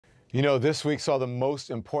You know, this week saw the most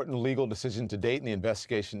important legal decision to date in the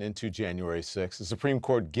investigation into January 6th. The Supreme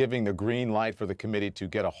Court giving the green light for the committee to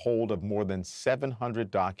get a hold of more than 700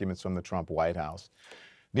 documents from the Trump White House.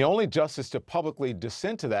 The only justice to publicly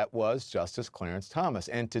dissent to that was Justice Clarence Thomas.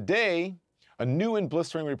 And today, a new and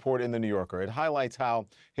blistering report in The New Yorker. It highlights how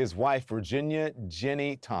his wife, Virginia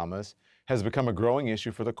Ginny Thomas, has become a growing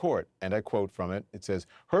issue for the court. And I quote from it. It says,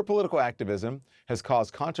 her political activism has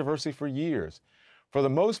caused controversy for years. For the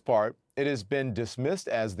most part, it has been dismissed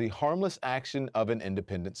as the harmless action of an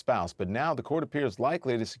independent spouse. But now the court appears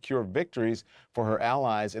likely to secure victories for her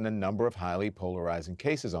allies in a number of highly polarizing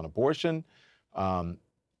cases on abortion,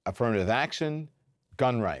 affirmative action,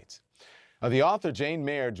 gun rights. The author, Jane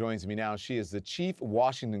Mayer, joins me now. She is the chief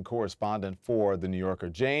Washington correspondent for The New Yorker.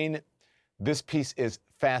 Jane, this piece is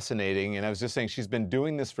fascinating. And I was just saying, she's been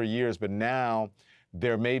doing this for years, but now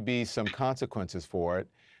there may be some consequences for it.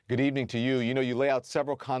 Good evening to you. You know, you lay out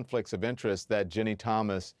several conflicts of interest that Ginny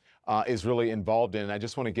Thomas is really involved in. And I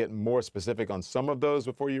just want to get more specific on some of those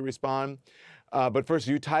before you respond. But first,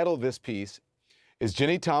 you title this piece, Is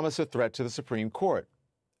Ginny Thomas a Threat to the Supreme Court?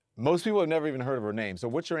 Most people have never even heard of her name. So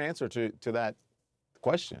what's your answer to that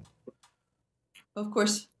question? Of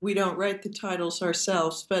course, we don't write the titles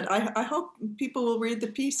ourselves, but I hope people will read the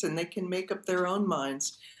piece and they can make up their own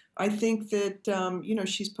minds. I think that,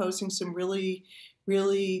 she's posing some really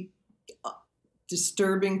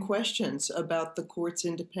disturbing questions about the court's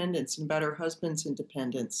independence and about her husband's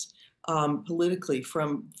independence politically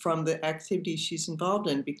from the activities she's involved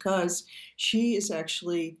in, because she is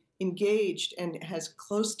actually engaged and has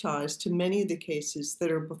close ties to many of the cases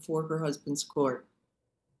that are before her husband's court.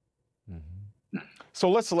 Mm-hmm. So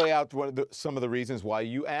let's lay out some of the reasons why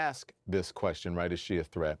you ask this question, right? Is she a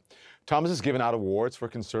threat? Thomas has given out awards for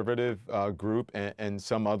conservative group, and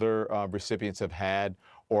some other recipients have had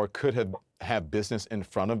or could have business in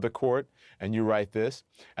front of the court. And you write this,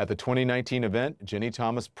 at the 2019 event, Ginny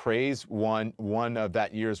Thomas praised one of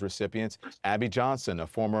that year's recipients, Abby Johnson, a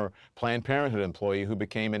former Planned Parenthood employee who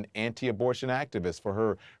became an anti-abortion activist, for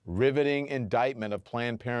her riveting indictment of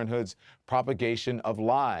Planned Parenthood's propagation of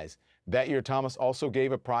lies. That year, Thomas also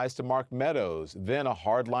gave a prize to Mark Meadows, then a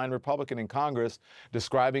hardline Republican in Congress,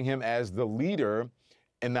 describing him as the leader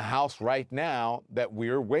in the House right now that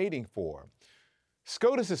we're waiting for.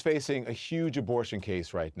 SCOTUS is facing a huge abortion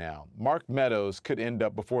case right now. Mark Meadows could end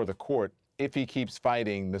up before the court if he keeps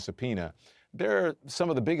fighting the subpoena. There are some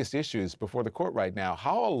of the biggest issues before the court right now.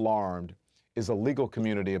 How alarmed is the legal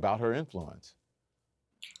community about her influence?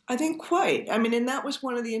 I think quite. I mean, and that was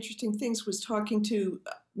one of the interesting things, was talking to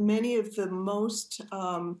many of the most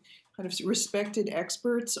kind of respected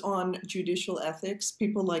experts on judicial ethics,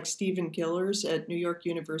 people like Stephen Gillers at New York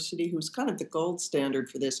University, who's kind of the gold standard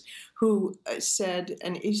for this, who said,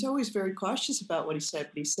 and he's always very cautious about what he said,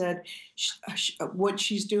 but he said what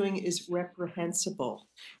she's doing is reprehensible.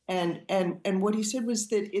 And what he said was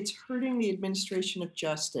that it's hurting the administration of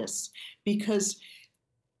justice, because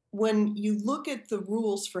when you look at the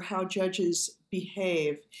rules for how judges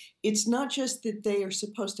behave, it's not just that they are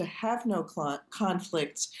supposed to have no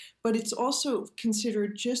conflicts, but it's also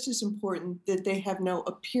considered just as important that they have no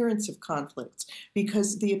appearance of conflicts,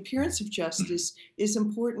 because the appearance of justice is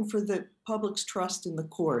important for the public's trust in the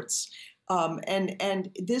courts. And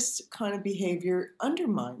this kind of behavior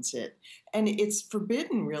undermines it. And it's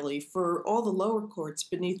forbidden, really, for all the lower courts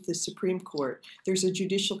beneath the Supreme Court. There's a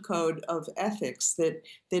judicial code of ethics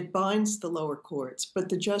that binds the lower courts, but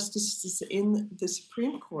the justices in the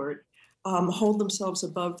Supreme Court hold themselves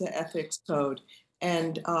above the ethics code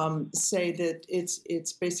and say that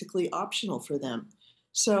it's basically optional for them.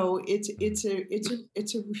 So it's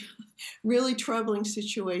a really troubling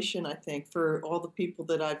situation, I think, for all the people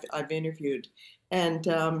that I've interviewed, and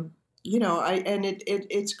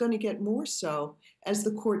it's going to get more so as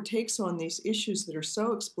the court takes on these issues that are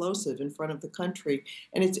so explosive in front of the country,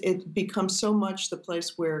 and it becomes so much the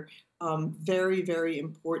place where very, very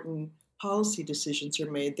important policy decisions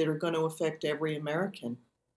are made that are going to affect every American.